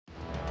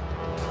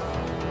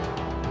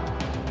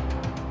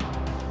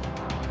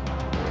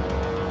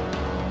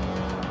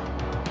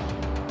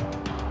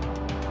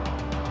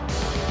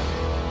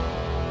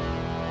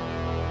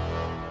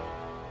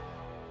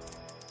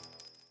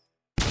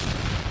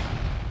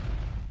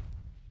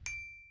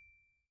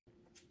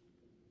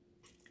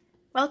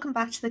welcome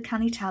back to the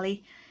Canny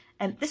Tally.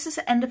 This is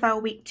the end of our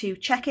week 2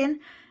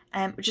 check-in.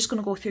 We're just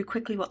going to go through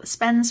quickly what the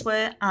spends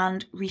were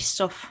and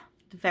restuff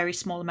the very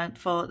small amount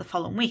for the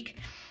following week.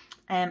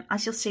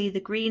 As you'll see, the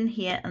green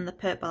here and the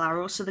purple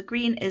arrows. So the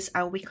green is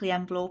our weekly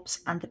envelopes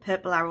and the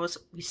purple arrows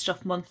we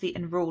stuff monthly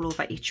and roll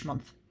over each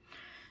month.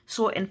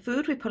 So in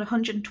food we put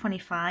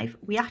 125.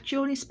 We actually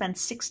only spent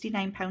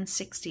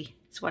 £69.60,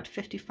 so we had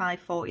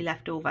 55.40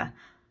 left over.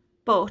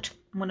 But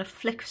I'm going to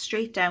flick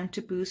straight down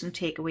to booze and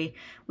takeaway.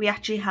 We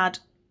actually had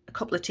a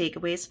couple of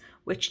takeaways,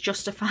 which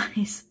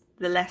justifies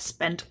the less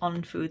spent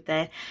on food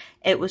there.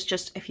 It was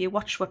just, if you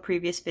watched our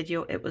previous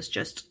video, it was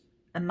just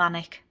a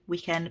manic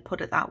weekend,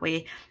 put it that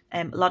way.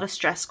 A lot of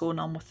stress going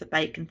on with the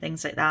bike and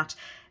things like that.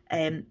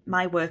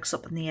 My work's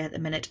up in the air at the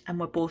minute and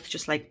we're both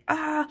just like,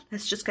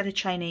 let's just get a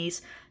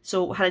Chinese.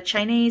 So we had a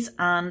Chinese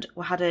and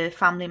we had a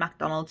family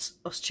McDonald's,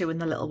 us two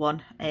and the little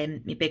one.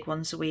 My big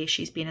one's away,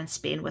 she's been in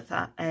Spain with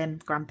her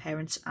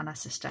grandparents and her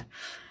sister.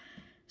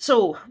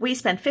 So we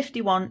spent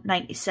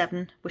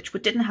 £51.97, which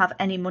we didn't have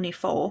any money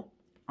for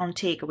on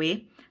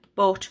takeaway,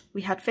 but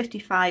we had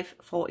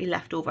 £55.40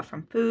 left over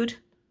from food,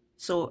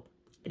 so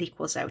it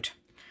equals out.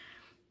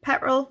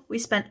 Petrol, we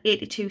spent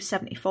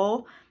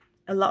 £82.74.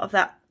 A lot of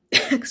that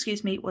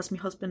excuse me, was my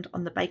husband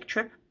on the bike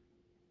trip.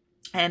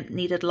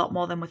 Needed a lot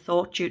more than we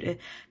thought due to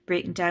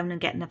breaking down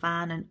and getting a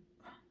van, and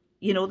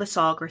you know the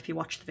saga if you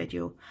watch the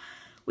video.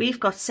 We've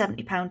got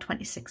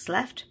 £70.26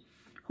 left.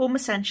 Home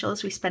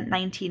essentials, we spent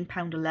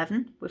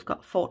 £19.11. We've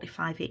got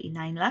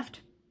 £45.89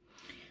 left.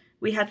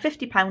 We had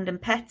 £50 in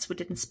pets, we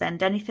didn't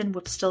spend anything,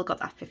 we've still got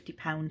that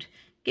 £50.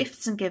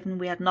 Gifts and given,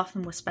 we had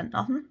nothing, we spent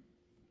nothing.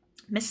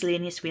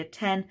 Miscellaneous, we had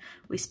 10,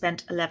 we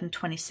spent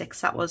 £11.26.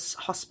 That was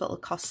hospital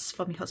costs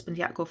for my husband.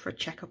 He had to go for a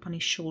checkup on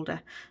his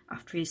shoulder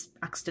after his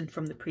accident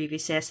from the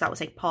previous year, so that was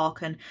like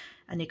parking,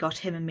 and he got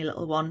him and my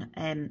little one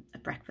a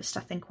breakfast,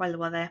 I think, while they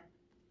were there.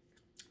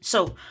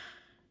 So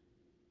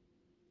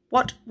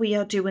what we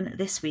are doing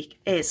this week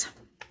is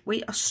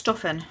we are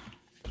stuffing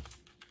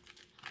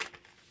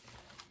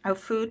our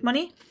food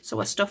money. So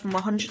we're stuffing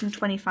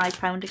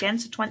 £125 again,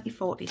 so 20,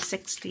 40,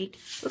 60,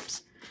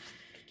 oops,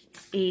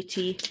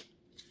 80,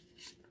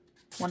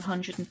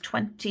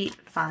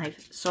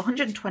 125, so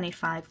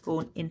 125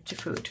 going into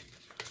food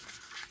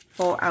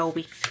for our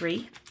week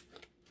 3.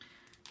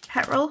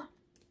 Petrol,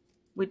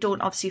 we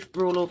don't obviously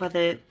roll over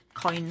the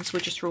coins, we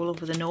just roll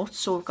over the notes,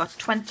 so we've got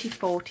 20,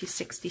 40,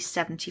 60,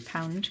 70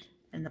 pound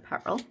in the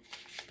petrol.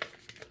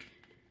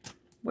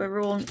 We're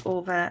rolling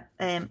over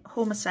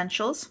home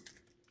essentials,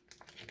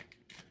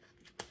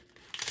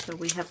 so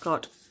we have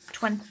got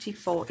 20,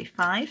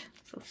 45,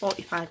 so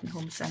 45 in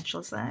home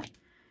essentials there.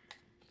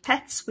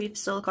 Pets, we've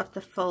still got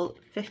the full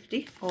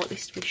 50, or at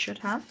least we should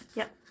have.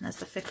 Yep, there's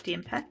the 50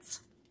 in pets.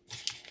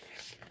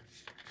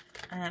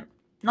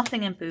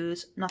 Nothing in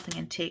booze, nothing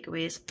in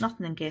takeaways,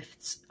 nothing in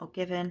gifts or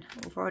giving.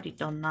 We've already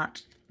done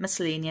that.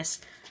 Miscellaneous,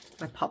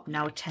 we're popping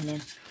now a 10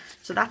 in.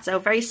 So that's our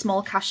very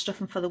small cash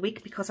stuffing for the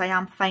week, because I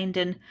am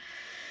finding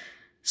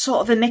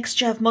sort of a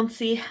mixture of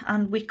monthly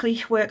and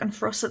weekly working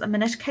for us at the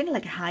minute. Kind of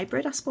like a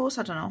hybrid, I suppose,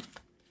 I don't know.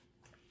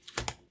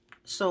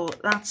 So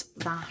that's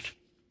that.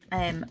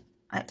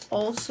 I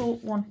also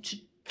want to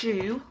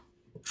do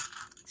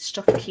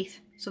stuff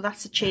Keith. So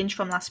that's a change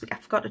from last week. I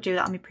forgot to do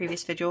that on my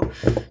previous video.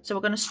 So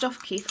we're going to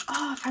stuff Keith.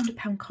 Oh, I found a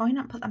 £1 coin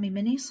and put that in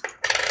my minis.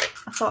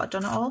 I thought I'd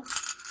done it all.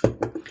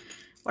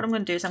 What I'm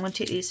going to do is I'm going to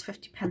take these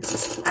 50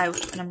 pences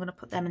out and I'm going to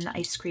put them in the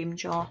ice cream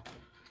jar.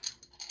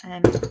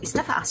 He's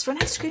never asked for an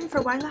ice cream for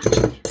a while,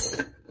 actually.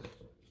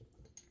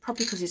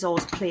 Probably because he's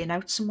always playing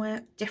out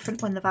somewhere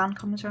different when the van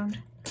comes around.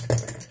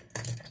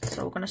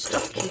 So we're going to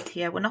stuff Keith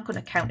here. We're not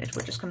going to count it.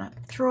 We're just going to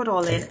throw it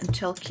all in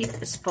until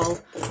Keith is full,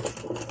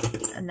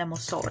 and then we'll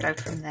sort it out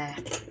from there.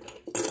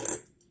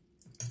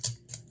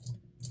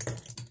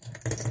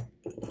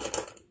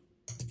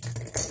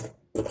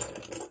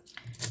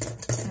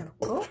 There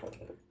we go.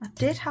 I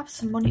did have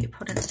some money to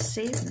put into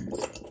savings,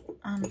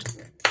 and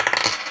I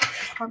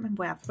can't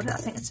remember where I've put it. I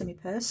think it's in my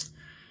purse.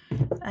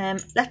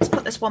 Let's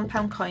put this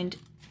 £1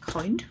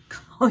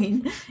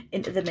 coin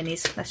into the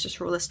minis. Let's just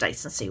roll this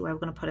dice and see where we're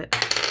going to put it.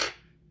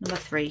 Number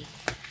 3.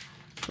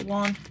 So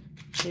 1,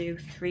 2,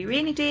 3.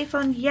 Rainy day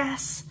fund.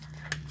 Yes.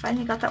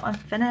 Finally got that one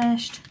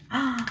finished.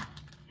 Ah,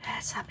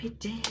 yes. Happy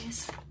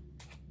days.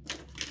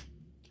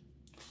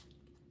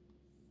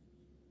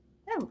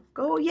 There we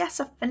go. Yes,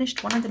 I've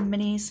finished one of the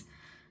minis.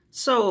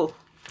 So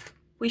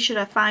we should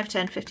have 5,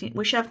 10, 15.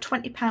 We should have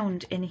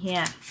 £20 in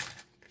here.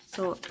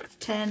 So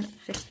 10,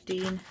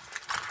 15,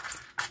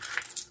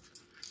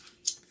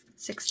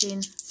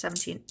 16,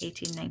 17,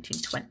 18,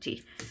 19,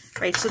 20.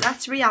 Right, so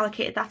that's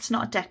reallocated. That's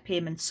not a debt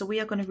payment, so we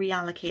are going to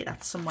reallocate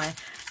that somewhere.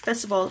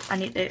 First of all, I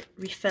need to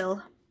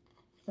refill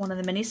one of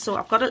the minis. So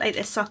I've got it like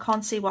this, so I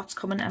can't see what's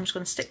coming. I'm just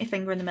going to stick my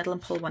finger in the middle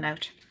and pull one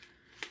out.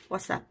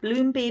 What's that?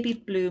 Bloom Baby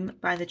Bloom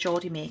by the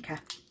Geordie Maker.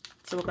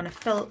 So we're going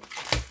to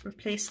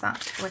replace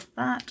that with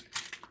that.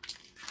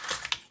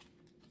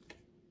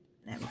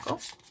 There we go.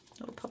 So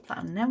we'll put that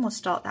on, then we'll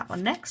start that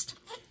one next.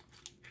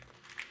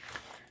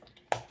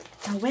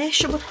 Now where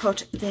should we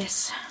put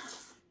this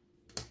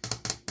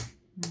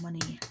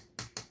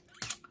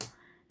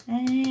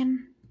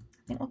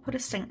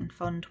sinking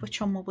fund. Which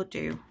one will we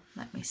do?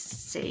 Let me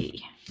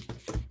see.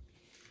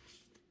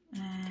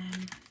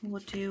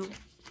 We'll do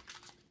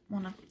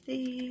one of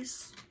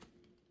these.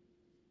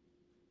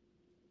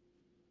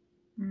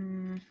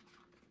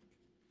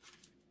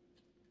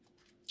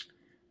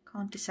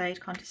 Can't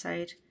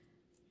decide.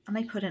 I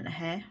might put in a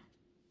hair.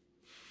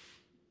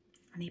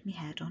 I need my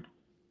hair done.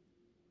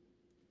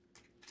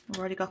 I've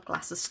already got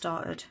glasses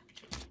started.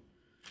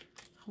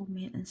 Home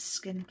maintenance,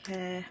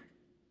 skincare,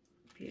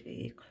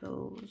 beauty,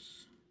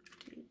 clothes.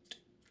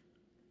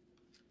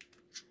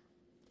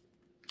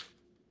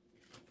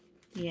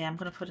 Yeah, I'm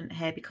going to put in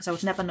hair because I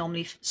would never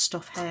normally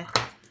stuff hair.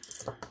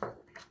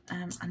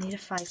 I need a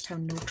 £5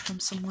 note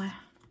from somewhere.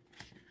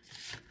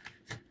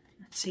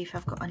 Let's see if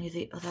I've got any of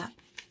the other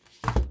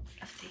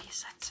of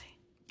these. Let's see.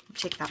 I'll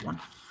take that one.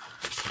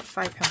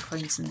 Got £5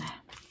 coins in there.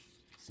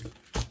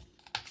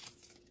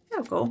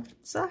 There we go.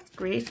 So that's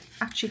great.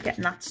 Actually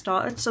getting that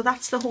started. So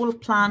that's the whole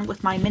plan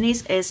with my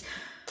minis, is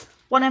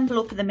one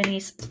envelope of the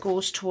minis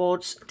goes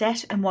towards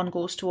debt and one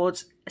goes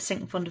towards a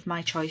sinking fund of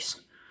my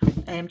choice.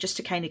 Just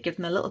to kind of give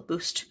them a little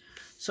boost.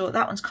 So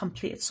that one's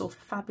completed. So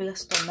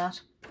fabulous, done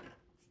that.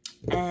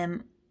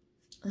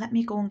 Let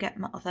me go and get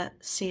my other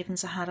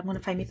savings I had. I'm going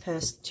to find my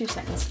purse. 2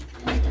 seconds.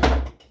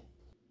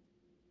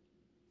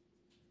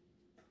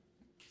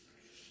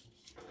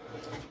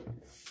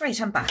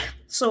 Right, I'm back.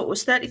 So it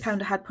was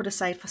 £30 I had put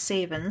aside for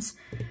savings.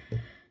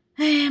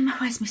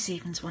 Where's my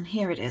savings one?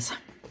 Here it is.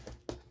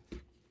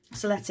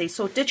 So let's see.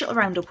 So digital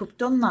roundup, we've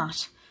done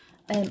that.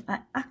 I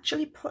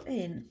actually put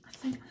in, I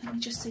think, let me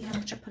just see how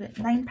much I put in,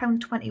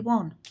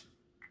 £9.21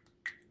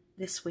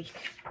 this week,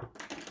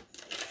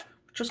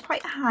 which was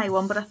quite a high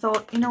one, but I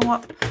thought, you know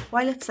what,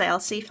 while it's there, I'll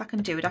see if I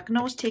can do it. I can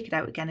always take it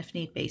out again if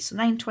need be. So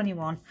 £9.21.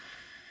 I'm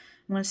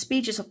going to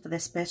speed this up for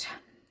this bit.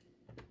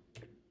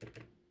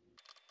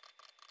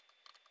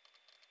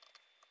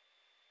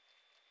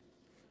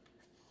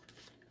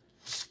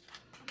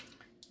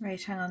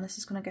 Right, hang on, this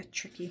is going to get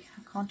tricky.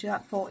 I can't do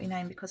that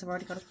 49 because I've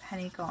already got a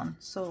penny gone.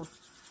 So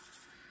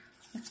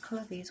let's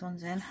colour these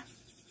ones in.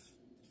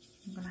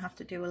 I'm going to have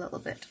to do a little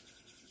bit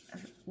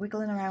of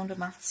wiggling around of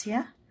maths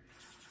here.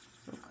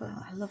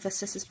 I love this.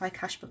 This is by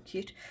Cashbook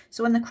Cute.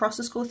 So when the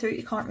crosses go through,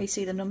 you can't really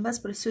see the numbers,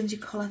 but as soon as you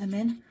colour them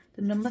in,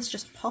 the numbers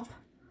just pop.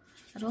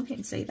 I don't think you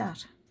can see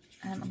that.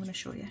 I'm going to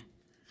show you.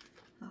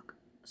 Look.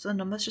 So the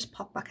numbers just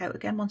pop back out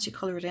again once you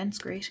colour it in. It's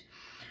great.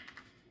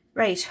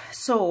 Right,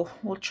 so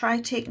we'll try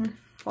taking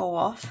 4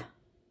 off,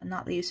 and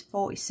that leaves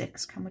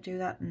 46. Can we do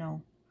that?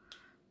 No.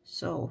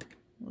 So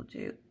we'll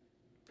do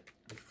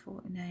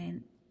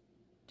 49,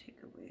 take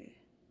away,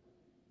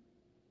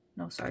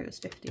 no, sorry, it was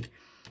 50.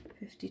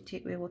 50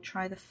 take away, we'll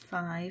try the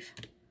 5,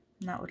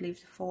 and that would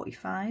leave the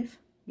 45.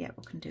 Yeah,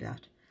 we can do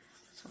that.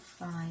 So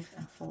 5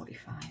 and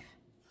 45.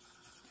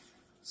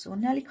 So we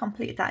nearly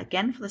completed that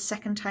again for the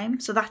second time.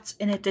 So that's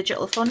in a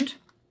digital fund,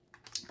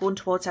 going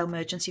towards our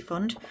emergency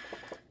fund.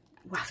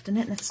 Wafting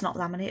it, and it's not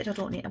laminated. I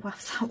don't need to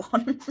waft that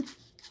one.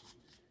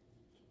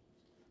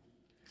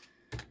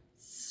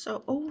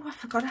 So, oh, I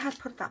forgot I had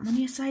put that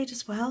money aside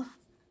as well.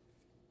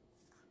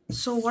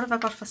 So what have I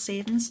got for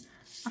savings?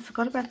 I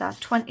forgot about that.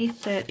 20,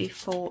 30,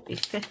 40,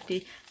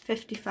 50,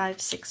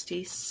 55,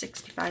 60,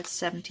 65,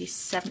 70,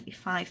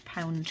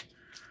 £75.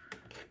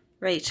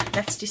 Right,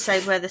 let's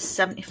decide where this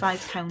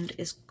 £75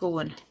 is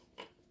going.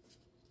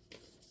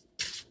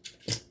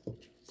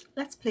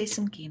 Let's play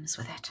some games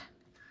with it.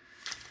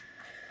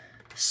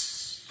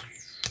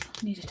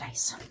 Need a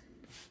dice.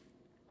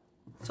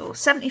 So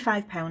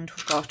 £75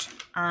 we've got,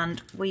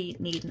 and we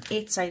need an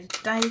 8-sided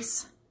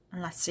dice,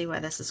 and let's see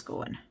where this is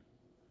going.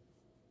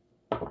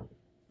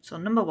 So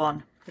number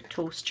 1, the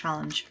toast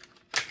challenge.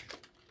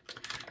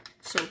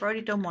 So we've already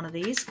done one of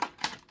these.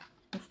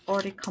 We've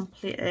already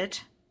completed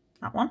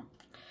that one.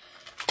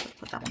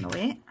 Put that one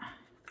away.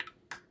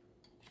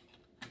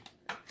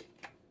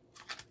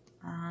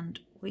 And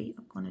we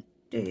are going to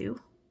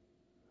do,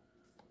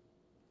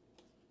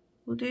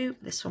 we'll do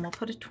this one. We'll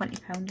put a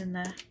 £20 in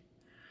there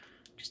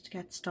just to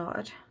get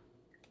started.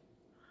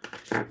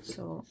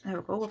 So there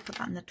we go, we'll put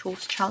that in the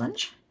toast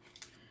challenge.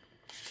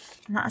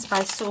 And that is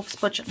by Soap's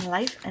Budget and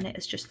Life, and it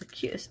is just the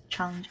cutest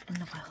challenge in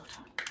the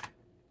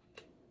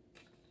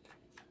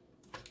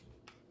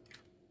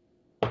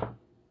world.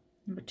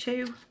 Number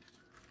 2,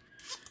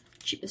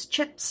 Cheapest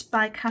Chips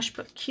by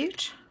Cashbook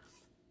Cute.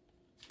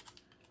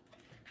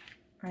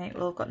 Right,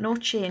 well, I've got no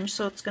change,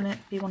 so it's going to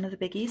be one of the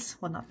biggies.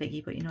 Well, not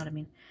biggie, but you know what I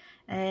mean.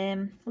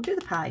 We'll do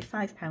the pie,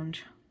 £5.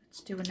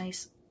 Let's do a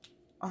nice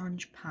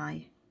orange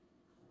pie.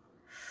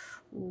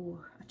 Oh,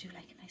 I do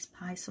like a nice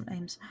pie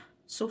sometimes.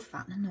 So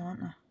fattening though,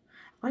 aren't they?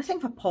 I've got a thing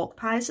for pork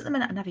pies at the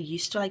minute. I never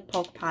used to like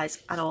pork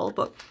pies at all,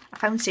 but I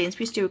found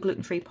Sainsbury's do a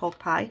gluten-free pork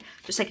pie,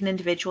 just like an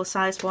individual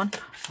sized one.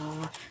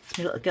 Oh, it's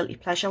my little guilty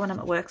pleasure when I'm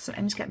at work.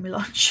 Sometimes getting me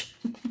lunch.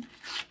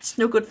 It's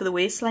no good for the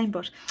waistline,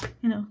 but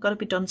you know, got to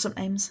be done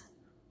sometimes.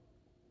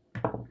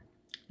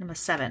 Number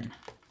 7.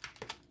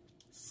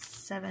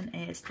 7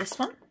 is this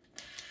one,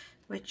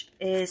 which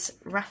is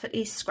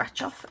Rafferty's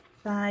Scratch Off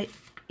by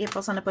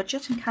April's on a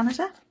Budget in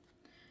Canada.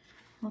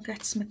 we'll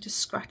get something to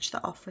scratch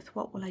that off with.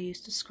 What will I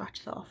use to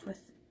scratch that off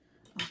with?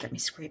 I'll get my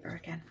scraper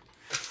again.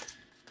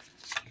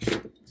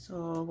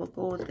 So we'll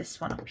go with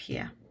this one up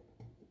here.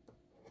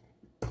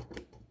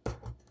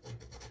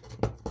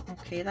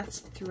 Okay, that's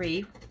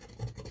 3.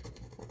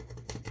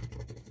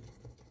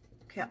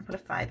 Okay, I'll put a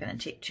 5 in and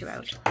take 2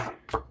 out.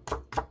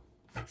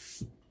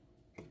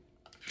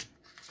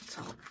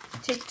 So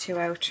take 2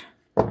 out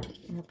and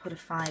we'll put a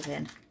 5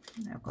 in.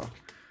 There we go.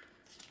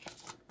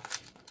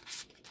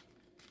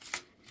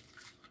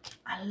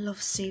 I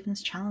love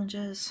savings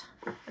challenges.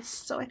 It's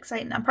so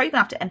exciting. I'm probably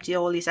gonna have to empty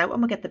all these out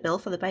when we get the bill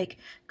for the bike.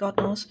 God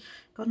knows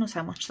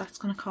how much that's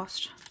gonna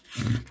cost.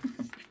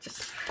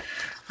 Just,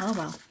 oh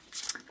well.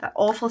 That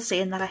awful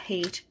saying that I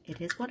hate.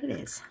 It is what it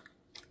is.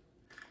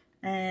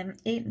 8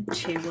 and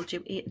 2. We'll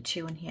do 8 and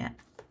 2 in here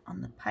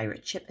on the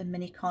Pirate Ship and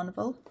Mini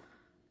Carnival.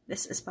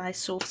 This is by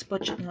Soph's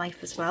Budget and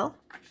Life as well.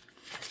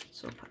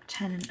 So we'll put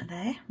 10 into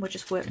there. We're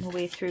just working our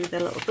way through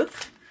the little book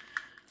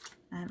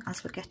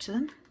as we get to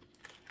them.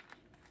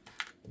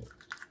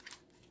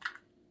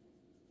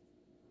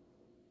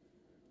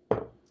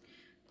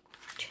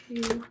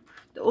 2.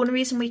 The only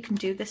reason we can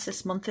do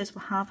this month is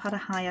we have had a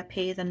higher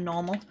pay than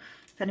normal.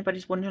 If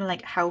anybody's wondering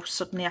like how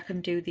suddenly I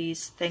can do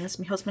these things,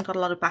 my husband got a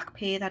lot of back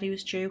pay that he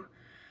was due.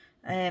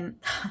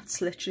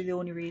 That's literally the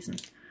only reason.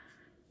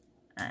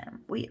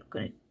 We are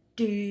going to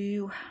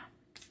do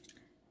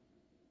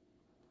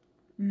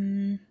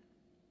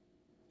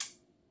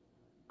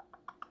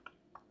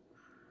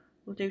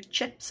we'll do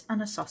chips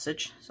and a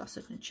sausage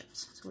and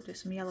chips. So we'll do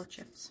some yellow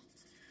chips,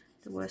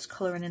 the worst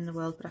colouring in the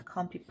world, but I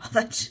can't be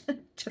bothered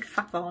to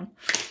faff on.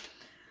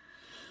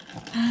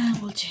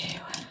 We'll do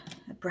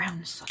a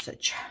brown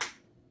sausage.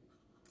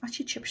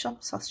 Actually, chip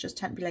shop sausages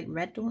tend to be like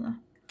red, don't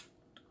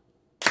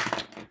they?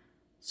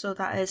 So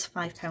that is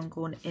 £5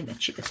 going into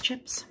cheapest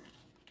chips.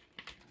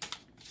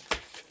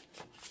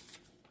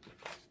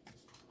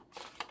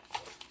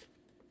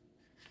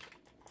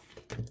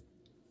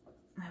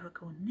 Where we're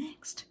going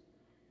next?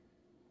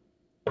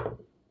 Oh,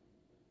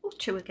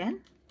 2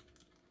 again.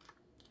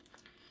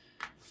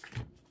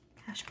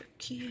 Cashbook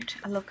Cute.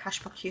 I love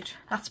Cashbook Cute.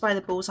 That's why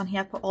the bow's on here.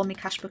 I've put all my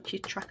Cashbook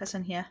Cute trackers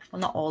in here. Well,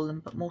 not all of them,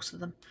 but most of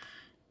them.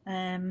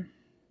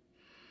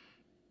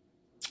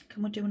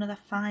 Can we do another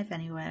 5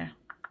 anywhere?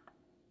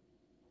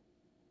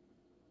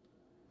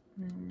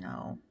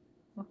 No.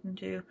 We can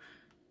do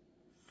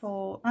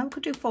 4. Oh, we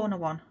could do 4 and a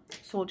 1.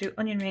 So we'll do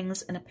onion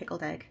rings and a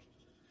pickled egg.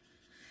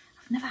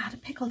 I've never had a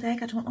pickled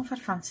egg. I don't know if I'd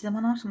fancy them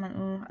or not. I'm like,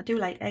 oh, I do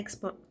like eggs,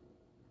 but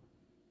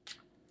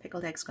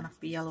pickled egg's gonna have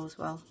to be yellow as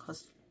well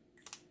because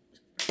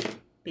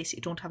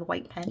basically don't have a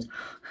white pen.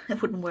 It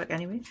wouldn't work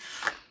anyway.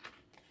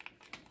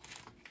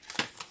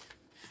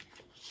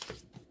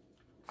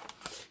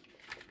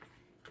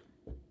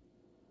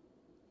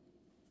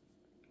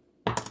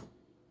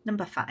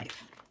 Number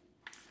 5.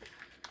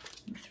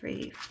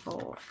 3,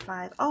 4,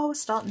 5. Oh, we're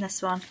starting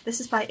this one. This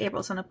is by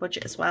April's on a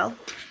Budget as well.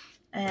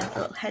 A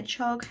little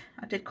hedgehog.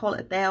 I did call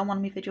it a bear on one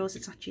of my videos.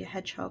 It's actually a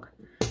hedgehog.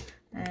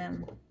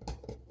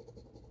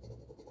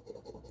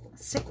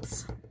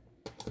 6.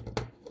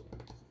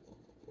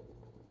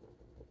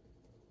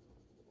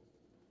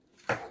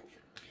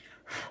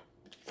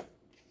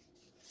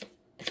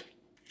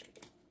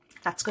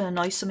 That's going to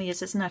annoy some of you,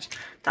 isn't it?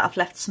 That I've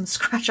left some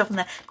scratch off in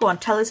there. Go on,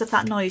 tell us if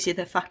that annoys you,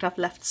 the fact I've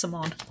left some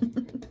on.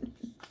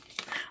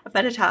 I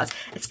bet it has.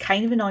 It's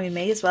kind of annoying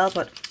me as well,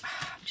 but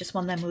just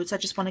one of their moods. I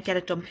just want to get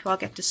it done before I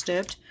get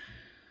disturbed.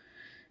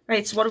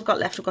 Right, so what we've got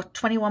left, we've got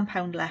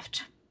 £21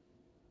 left.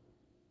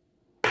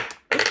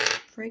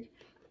 Frig.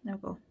 There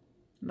we go.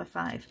 Number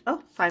 5.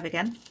 Oh, 5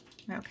 again.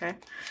 Okay.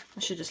 I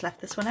should have just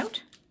left this one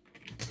out.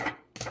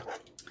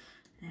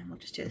 And we'll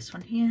just do this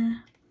one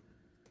here.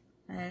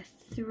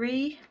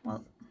 3.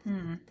 Well,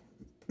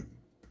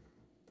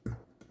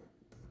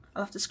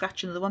 I'll have to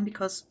scratch another one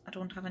because I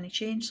don't have any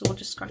change, so we'll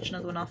just scratch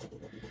another one off.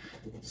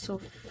 So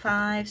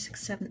 5,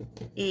 6, 7,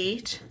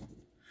 8.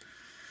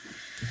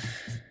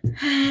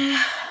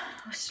 I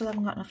still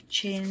haven't got enough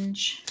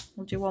change.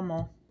 We'll do one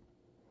more.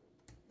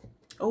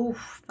 Oh,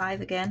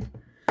 5 again.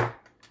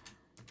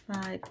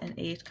 5 and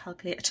 8.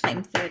 Calculator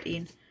time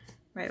 13.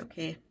 Right,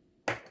 okay.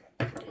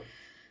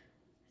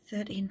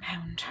 £13.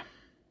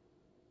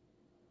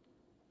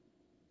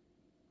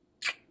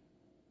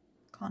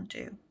 Can't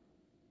do.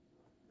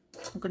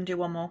 I'm going to do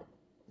one more.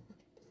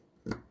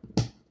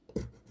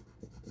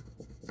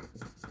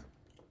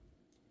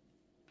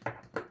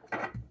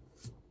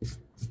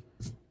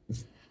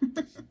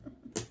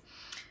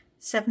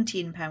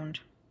 £17.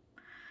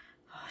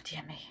 Oh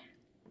dear me.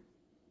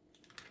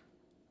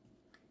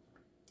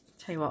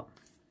 Tell you what,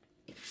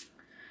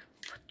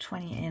 put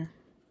 20 in.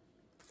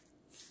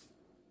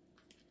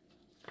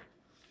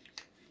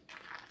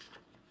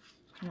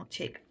 And we'll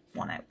take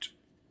 1 out.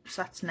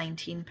 So that's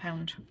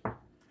 £19.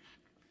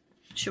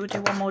 Should we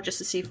do one more just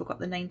to see if we've got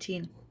the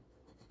 19?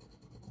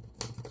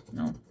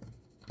 No.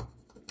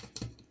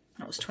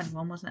 That was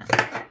 21, wasn't it? Do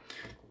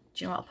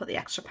you know what? I'll put the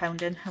extra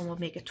 £1 in and we'll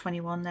make it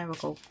 21. There we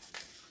go.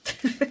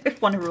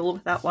 Want to roll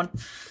with that one.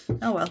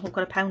 Oh well, we've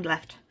got £1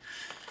 left.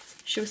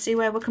 Shall we see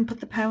where we can put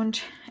the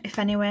pound, if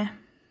anywhere?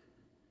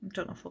 I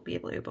don't know if we'll be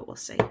able to, but we'll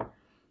see.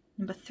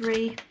 Number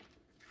 3,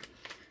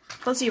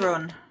 fuzzy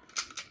run.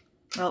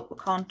 Well, we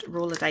can't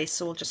roll a dice,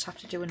 so we'll just have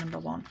to do a number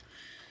 1.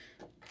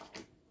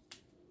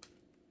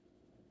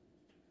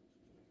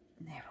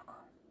 There we go.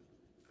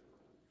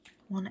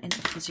 1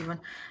 into fuzzy run.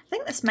 I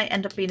think this might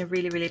end up being a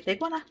really, really big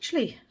one,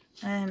 actually.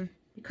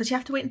 Because you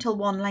have to wait until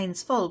 1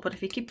 line's full, but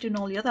if you keep doing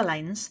all the other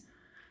lines,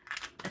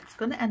 it's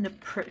going to end up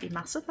pretty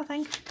massive, I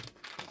think.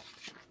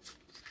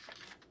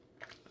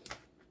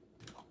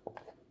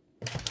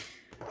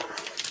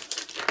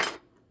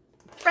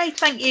 Right,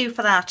 thank you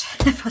for that,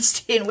 for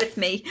staying with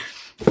me.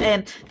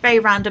 Very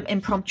random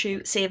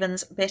impromptu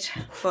savings bit,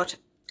 but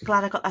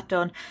glad I got that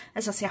done.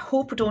 As I say, I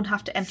hope we don't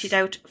have to empty it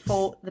out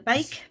for the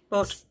bike,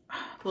 but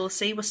we'll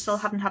see. We still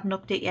haven't had an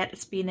update yet.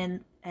 It's been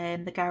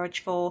in the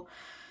garage for,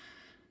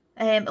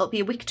 it'll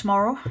be a week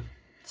tomorrow,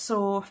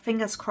 so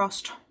fingers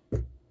crossed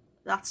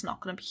that's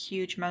not going to be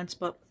huge amounts,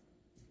 but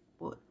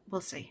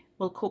we'll see.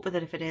 We'll cope with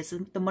it if it is.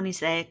 The money's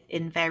there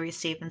in various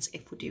savings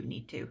if we do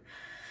need to.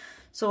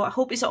 So I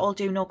hope you're all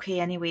doing okay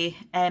anyway.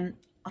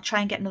 I'll try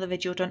and get another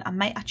video done. I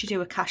might actually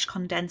do a cash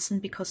condensing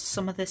because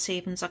some of the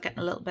savings are getting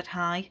a little bit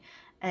high.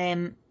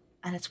 And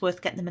it's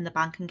worth getting them in the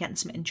bank and getting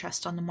some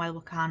interest on them while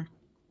we can.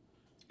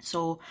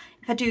 So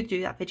if I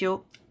do that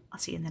video, I'll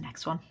see you in the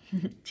next one.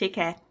 Take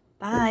care.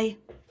 Bye.